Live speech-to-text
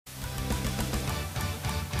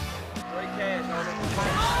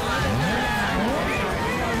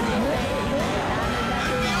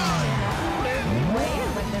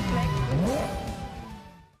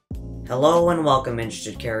Hello and welcome,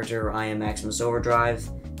 interested character. I am Maximus Overdrive,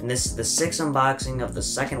 and this is the 6th unboxing of the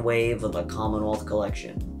second wave of the Commonwealth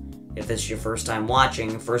collection. If this is your first time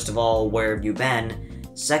watching, first of all, where have you been?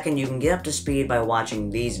 Second, you can get up to speed by watching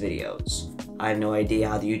these videos. I have no idea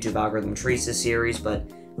how the YouTube algorithm treats this series, but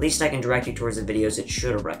at least I can direct you towards the videos it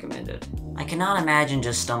should have recommended. I cannot imagine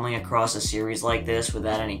just stumbling across a series like this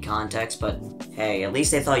without any context, but hey, at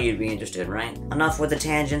least they thought you'd be interested, right? Enough with the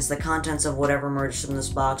tangents. The contents of whatever emerges from this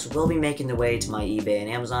box will be making their way to my eBay and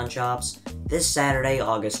Amazon shops this Saturday,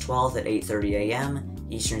 August 12th at 8:30 a.m.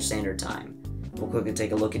 Eastern Standard Time. We'll quickly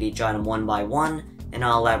take a look at each item one by one, and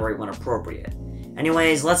I'll elaborate when appropriate.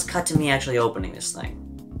 Anyways, let's cut to me actually opening this thing.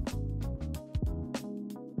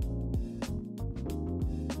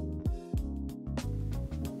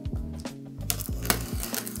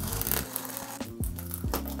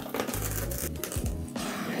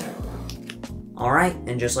 Alright,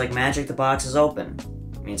 and just like magic, the box is open.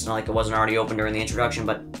 I mean, it's not like it wasn't already open during the introduction,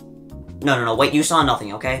 but... No, wait, you saw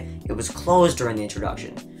nothing, okay? It was closed during the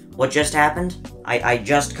introduction. What just happened? I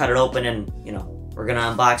just cut it open and, you know, we're gonna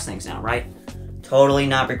unbox things now, right? Totally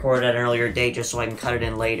not recorded at an earlier date just so I can cut it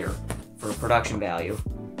in later for production value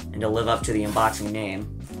and to live up to the unboxing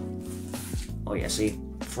name. Oh yeah, see?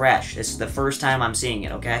 Fresh. This is the first time I'm seeing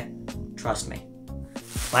it, okay? Trust me.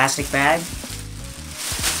 Plastic bag.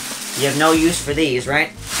 You have no use for these,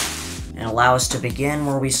 right? And allow us to begin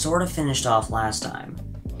where we sort of finished off last time.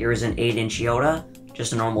 Here is an 8-inch Yoda,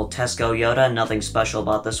 just a normal Tesco Yoda, nothing special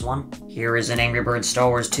about this one. Here is an Angry Birds Star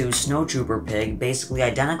Wars 2 Snowtrooper Pig, basically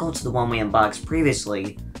identical to the one we unboxed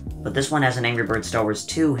previously, but this one has an Angry Birds Star Wars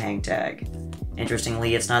 2 hang tag.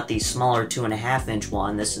 Interestingly, it's not the smaller 2.5-inch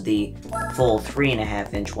one, this is the full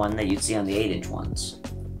 3.5-inch one that you'd see on the 8-inch ones.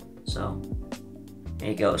 So, there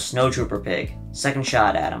you go, Snowtrooper Pig. Second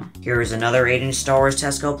shot at him. Here is another 8-inch Star Wars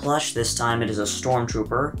Tesco plush. This time it is a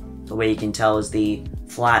Stormtrooper. The way you can tell is the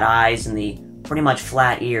flat eyes and the pretty much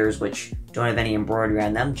flat ears, which don't have any embroidery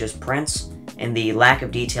on them, just prints, and the lack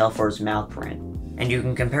of detail for his mouth print. And you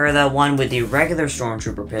can compare that one with the regular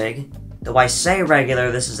Stormtrooper Pig. Though I say regular,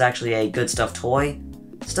 this is actually a Good Stuff toy.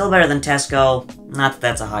 Still better than Tesco, not that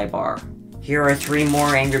that's a high bar. Here are 3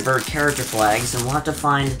 more Angry Bird character flags, and we'll have to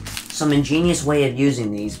find some ingenious way of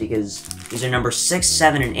using these because these are number 6,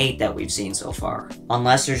 7, and 8 that we've seen so far.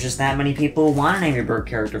 Unless there's just that many people who want an Angry Bird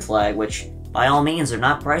character flag, which, by all means, they're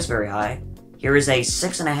not priced very high. Here is a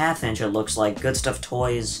 6.5-inch, it looks like, Good Stuff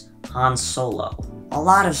Toys Han Solo. A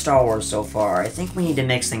lot of Star Wars so far. I think we need to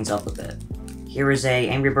mix things up a bit. Here is a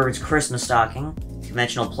Angry Birds Christmas stocking,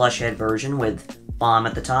 conventional plush head version with bomb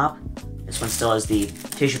at the top. This one still has the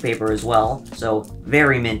tissue paper as well, so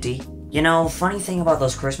very minty. You know, funny thing about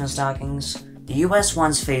those Christmas stockings, the US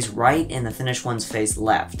ones face right and the Finnish ones face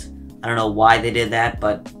left. I don't know why they did that,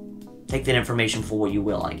 but take that information for what you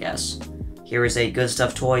will, I guess. Here is a Good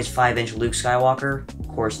Stuff Toys 5-inch Luke Skywalker, of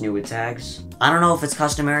course new with tags. I don't know if it's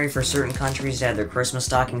customary for certain countries to have their Christmas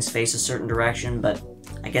stockings face a certain direction, but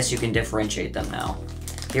I guess you can differentiate them now.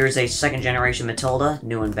 Here is a 2nd generation Matilda,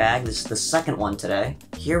 new in bag. This is the second one today.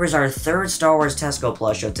 Here is our 3rd Star Wars Tesco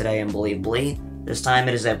plush of today, unbelievably. This time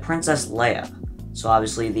it is a Princess Leia. So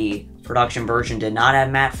obviously the production version did not have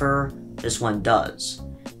matte fur, this one does.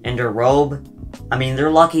 And her robe, I mean, they're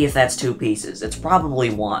lucky if that's 2 pieces. It's probably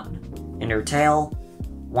 1. And her tail,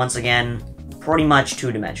 once again, pretty much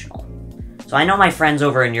 2-dimensional. So I know my friends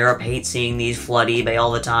over in Europe hate seeing these flood eBay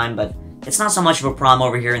all the time, but it's not so much of a problem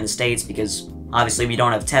over here in the States because obviously we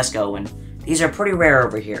don't have Tesco, and these are pretty rare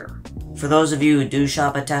over here. For those of you who do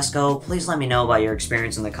shop at Tesco, please let me know about your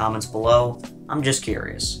experience in the comments below. I'm just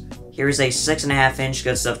curious. Here's a 6.5-inch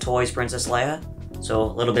Good Stuff Toys Princess Leia, so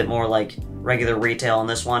a little bit more like regular retail on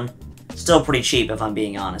this one. Still pretty cheap if I'm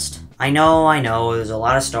being honest. I know, there's a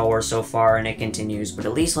lot of Star Wars so far and it continues, but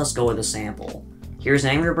at least let's go with a sample. Here's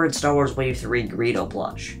an Angry Birds Star Wars Wave 3 Greedo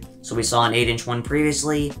plush. So we saw an 8-inch one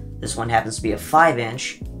previously, this one happens to be a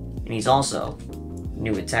 5-inch, and he's also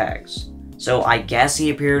new with tags. So I guess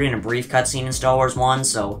he appeared in a brief cutscene in Star Wars 1,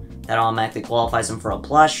 so that automatically qualifies him for a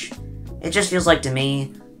plush. It just feels like to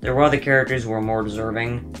me, there were other characters who were more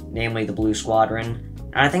deserving, namely the Blue Squadron,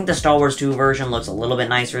 and I think the Star Wars 2 version looks a little bit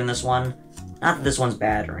nicer in this one. Not that this one's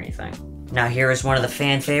bad or anything. Now here is one of the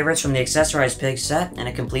fan favorites from the Accessorized Pig set, and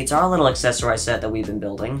it completes our little Accessorized set that we've been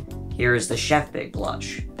building. Here is the Chef Pig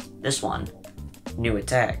plush. This one, new with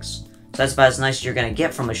tags. So that's about as nice as you're gonna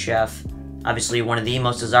get from a chef. Obviously one of the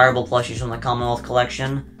most desirable plushies from the Commonwealth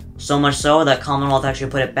collection. So much so that Commonwealth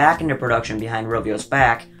actually put it back into production behind Rovio's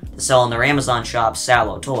back to sell in their Amazon shop,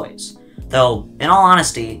 Sallow Toys. Though, in all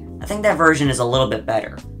honesty, I think that version is a little bit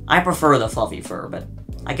better. I prefer the fluffy fur, but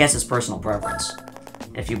I guess it's personal preference.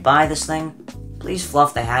 If you buy this thing, please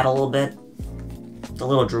fluff the hat a little bit. It's a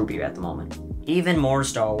little droopy at the moment. Even more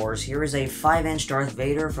Star Wars, here is a 5-inch Darth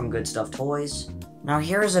Vader from Good Stuff Toys. Now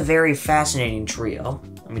here is a very fascinating trio.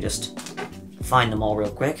 Let me just find them all real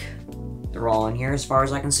quick. They're all in here as far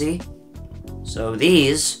as I can see. So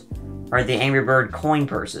these are the Angry Bird coin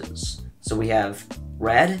purses. So we have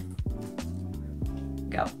Red, we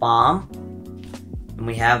got Bomb, and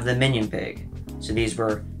we have the Minion Pig. So these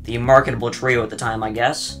were the marketable trio at the time, I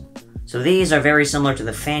guess. So these are very similar to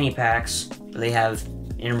the fanny packs, where they have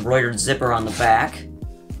an embroidered zipper on the back.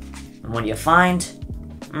 And what do you find?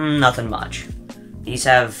 Nothing much. These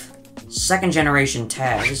have 2nd generation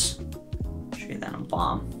tags. Show you that on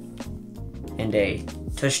Bomb. And a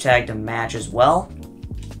tush tag to match as well.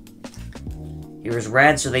 Here's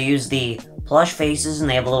Red, so they use the plush faces and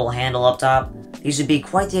they have a little handle up top. These would be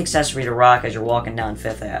quite the accessory to rock as you're walking down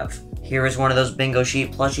 5th Ave. Here is one of those bingo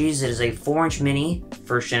sheet plushies. It is a 4-inch mini,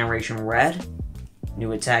 1st generation Red. New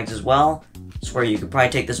with tags as well. I swear you could probably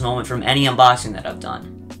take this moment from any unboxing that I've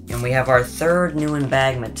done. And we have our 3rd new in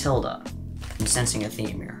bag Matilda. I'm sensing a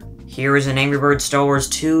theme here. Here is an Angry Birds Star Wars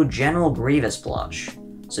 2 General Grievous plush.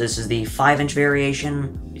 So this is the 5-inch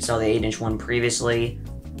variation. We saw the 8-inch one previously.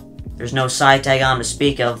 There's no side tag on him to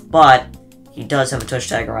speak of, but he does have a tush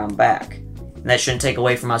tag around back. And that shouldn't take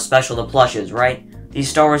away from how special the plush is, right? These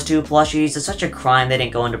Star Wars 2 plushies, it's such a crime they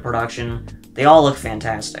didn't go into production. They all look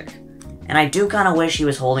fantastic. And I do kind of wish he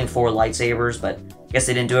was holding 4 lightsabers, but I guess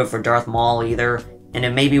they didn't do it for Darth Maul either. And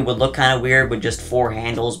it maybe would look kind of weird with just 4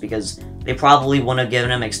 handles, because they probably wouldn't have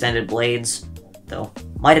given him extended blades. Though,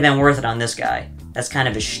 might have been worth it on this guy. That's kind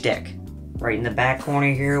of his shtick. Right in the back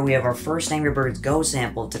corner here, we have our first Angry Birds Go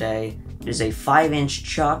sample today. It is a 5-inch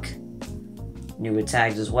Chuck, new with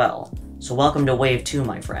tags as well. So welcome to Wave 2,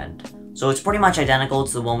 my friend. So it's pretty much identical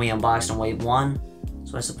to the one we unboxed in Wave 1,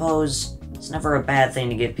 so I suppose it's never a bad thing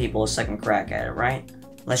to give people a second crack at it, right?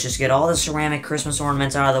 Let's just get all the ceramic Christmas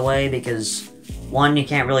ornaments out of the way, because 1, you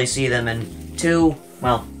can't really see them, and 2,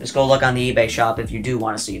 well, just go look on the eBay shop if you do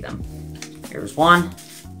want to see them. Here's 1,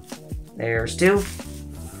 there's 2,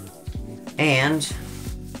 and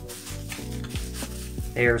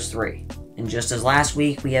there's 3. And just as last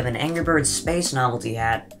week, we have an Angry Birds Space Novelty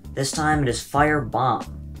hat. This time it is Fire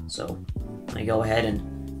Bomb. So, let me go ahead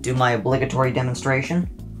and do my obligatory demonstration.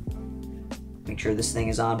 Make sure this thing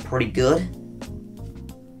is on pretty good.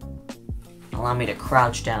 Allow me to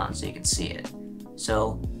crouch down so you can see it.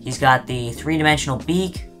 So, he's got the 3-dimensional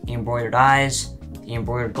beak, the embroidered eyes, the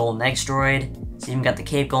embroidered golden egg droid. He's even got the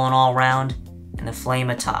cape going all around, and the flame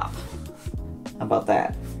atop. How about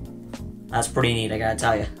that? That's pretty neat, I gotta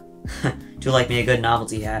tell you. Do like me a good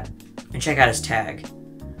novelty hat. And check out his tag.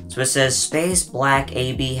 So it says Space Black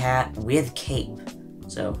AB hat with cape.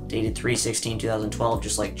 So dated 3/16/2012,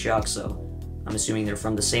 just like Chuck, so I'm assuming they're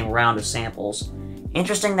from the same round of samples.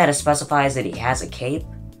 Interesting that it specifies that he has a cape.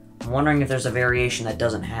 I'm wondering if there's a variation that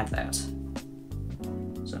doesn't have that.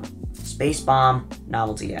 So, Space Bomb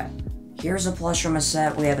novelty hat. Here's a plush from a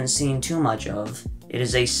set we haven't seen too much of. It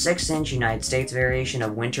is a 6-inch United States variation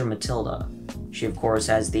of Winter Matilda. She of course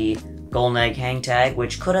has the golden egg hang tag,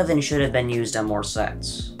 which could have and should have been used on more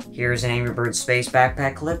sets. Here's an Angry Birds Space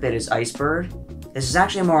backpack clip. It is Icebird. This is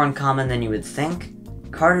actually more uncommon than you would think.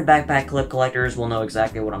 Carded backpack clip collectors will know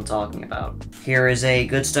exactly what I'm talking about. Here is a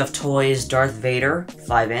Good Stuff Toys Darth Vader,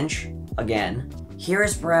 5-inch, again. Here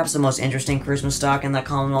is perhaps the most interesting Christmas stocking that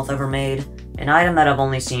Commonwealth ever made, an item that I've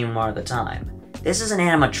only seen one at a time. This is an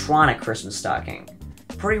animatronic Christmas stocking.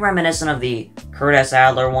 Pretty reminiscent of the Kurt S.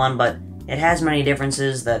 Adler one, but it has many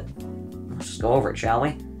differences that... Let's just go over it, shall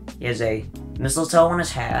we? He has a mistletoe on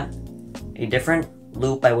his hat, a different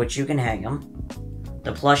loop by which you can hang him.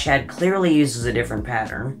 The plush hat clearly uses a different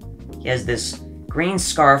pattern. He has this green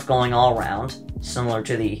scarf going all around, similar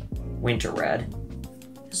to the Winter Red.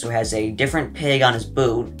 So he has a different pig on his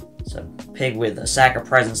boot. It's a pig with a sack of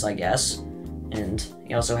presents, I guess. And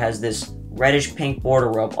he also has this reddish pink border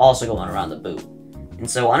rope also going around the boot. And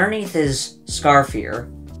so underneath his scarf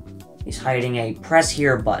here, he's hiding a press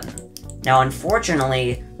here button. Now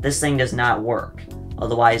unfortunately, this thing does not work.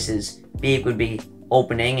 Otherwise his beak would be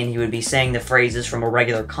opening and he would be saying the phrases from a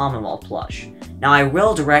regular Commonwealth plush. Now I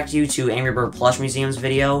will direct you to Angry Bird Plush Museum's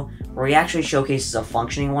video, where he actually showcases a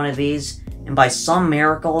functioning one of these, and by some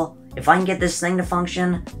miracle, if I can get this thing to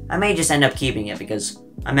function, I may just end up keeping it because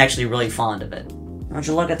I'm actually really fond of it. Why don't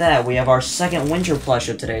you look at that, we have our second winter plush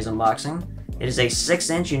of today's unboxing. It is a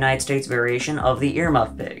 6-inch United States variation of the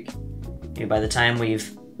Earmuff Pig. Maybe by the time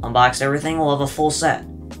we've unboxed everything, we'll have a full set.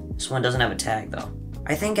 This one doesn't have a tag though.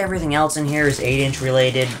 I think everything else in here is 8-inch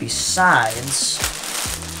related besides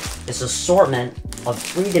this assortment of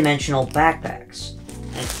 3-dimensional backpacks.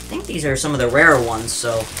 I think these are some of the rarer ones,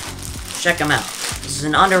 so check them out. This is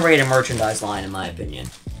an underrated merchandise line, in my opinion.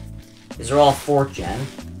 These are all 4th gen.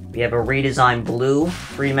 We have a redesigned blue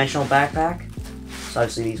 3-dimensional backpack. So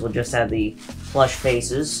obviously these will just have the plush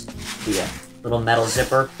faces, the little metal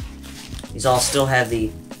zipper. These all still have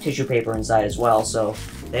the tissue paper inside as well, so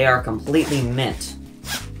they are completely mint.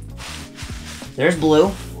 There's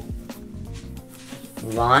blue.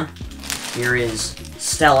 Move on. Here is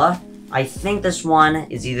Stella. I think this one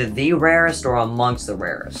is either the rarest or amongst the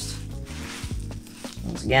rarest.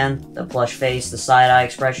 Once again, the plush face, the side-eye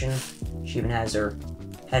expression. She even has her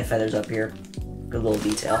head feathers up here. Good little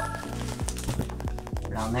detail.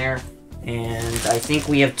 Down there. And I think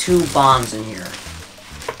we have 2 bombs in here.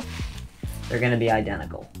 They're going to be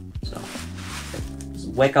identical. So, there's a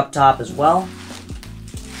wick up top as well.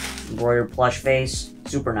 Embroidered plush face.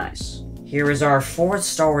 Super nice. Here is our 4th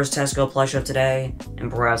Star Wars Tesco plush of today, and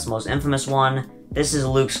perhaps the most infamous one. This is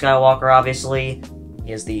Luke Skywalker, obviously.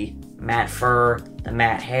 He has the matte fur, the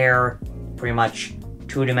matte hair, pretty much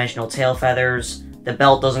 2-dimensional tail feathers. The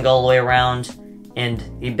belt doesn't go all the way around, and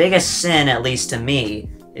the biggest sin, at least to me,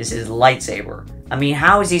 is his lightsaber. I mean,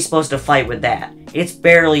 how is he supposed to fight with that? It's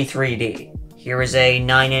barely 3D. Here is a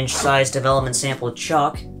 9-inch size development sample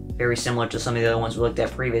Chuck, very similar to some of the other ones we looked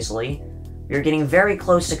at previously. We are getting very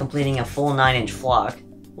close to completing a full 9-inch flock.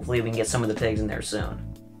 Hopefully we can get some of the pigs in there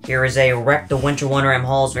soon. Here is a Wreck the Winter Wonderham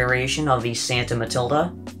Halls variation of the Santa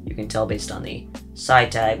Matilda. You can tell based on the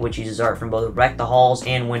side tag, which uses art from both Wreck the Halls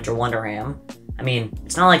and Winter Wonderham. I mean,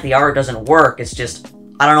 it's not like the art doesn't work, it's just,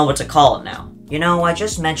 I don't know what to call it now. You know, I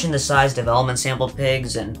just mentioned the size development sample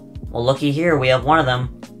pigs, and, well, looky here, we have one of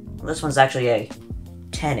them. Well, this one's actually a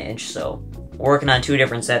 10-inch, so we're working on 2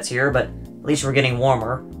 different sets here, but at least we're getting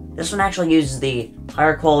warmer. This one actually uses the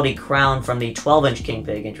higher quality crown from the 12-inch King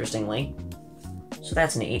Pig, interestingly. So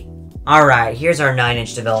that's neat. Alright, here's our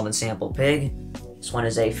 9-inch development sample pig. This one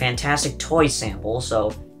is a fantastic toy sample,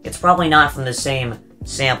 so it's probably not from the same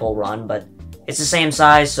sample run, but it's the same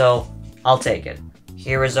size, so I'll take it.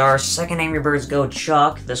 Here is our 2nd Angry Birds Go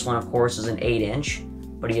Chuck. This one, of course, is an 8-inch,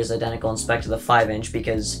 but he is identical in spec to the 5-inch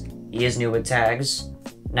because he is new with tags.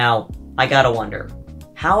 Now, I gotta wonder,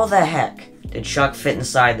 how the heck did Chuck fit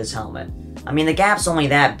inside this helmet? I mean, the gap's only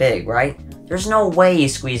that big, right? There's no way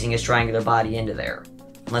he's squeezing his triangular body into there.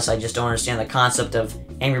 Unless I just don't understand the concept of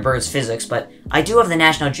Angry Birds physics, but I do have the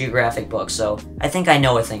National Geographic book, so I think I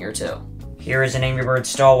know a thing or two. Here is an Angry Birds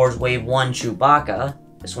Star Wars Wave 1 Chewbacca.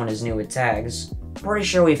 This one is new with tags. Pretty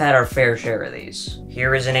sure we've had our fair share of these.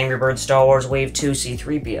 Here is an Angry Birds Star Wars Wave 2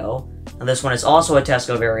 C-3PO. Now this one is also a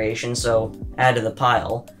Tesco variation, so add to the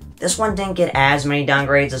pile. This one didn't get as many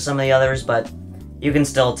downgrades as some of the others, but you can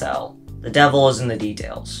still tell. The devil is in the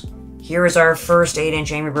details. Here is our first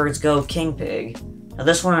 8-inch Angry Birds Go King Pig. Now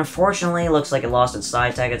this one unfortunately looks like it lost its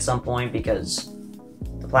side tag at some point because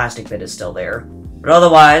the plastic bit is still there. But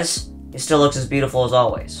otherwise, it still looks as beautiful as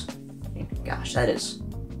always. I mean, gosh, that is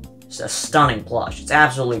just a stunning plush. It's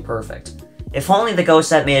absolutely perfect. If only the Go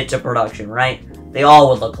set made it to production, right? They all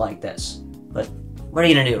would look like this. But what are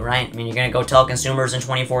you gonna do, right? I mean, you're gonna go tell consumers in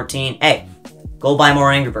 2014, hey, go buy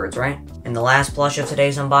more Angry Birds, right? And the last plush of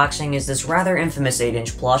today's unboxing is this rather infamous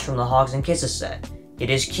 8-inch plush from the Hogs and Kisses set. It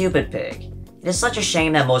is Cupid Pig. It is such a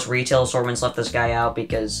shame that most retail assortments left this guy out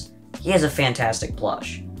because he has a fantastic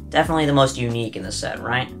plush. Definitely the most unique in the set,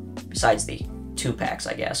 right? Besides the 2-packs,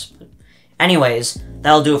 I guess. But anyways,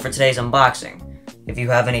 that'll do it for today's unboxing. If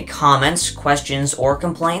you have any comments, questions, or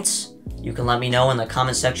complaints, you can let me know in the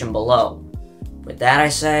comment section below. With that, I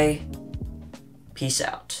say, peace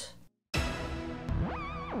out.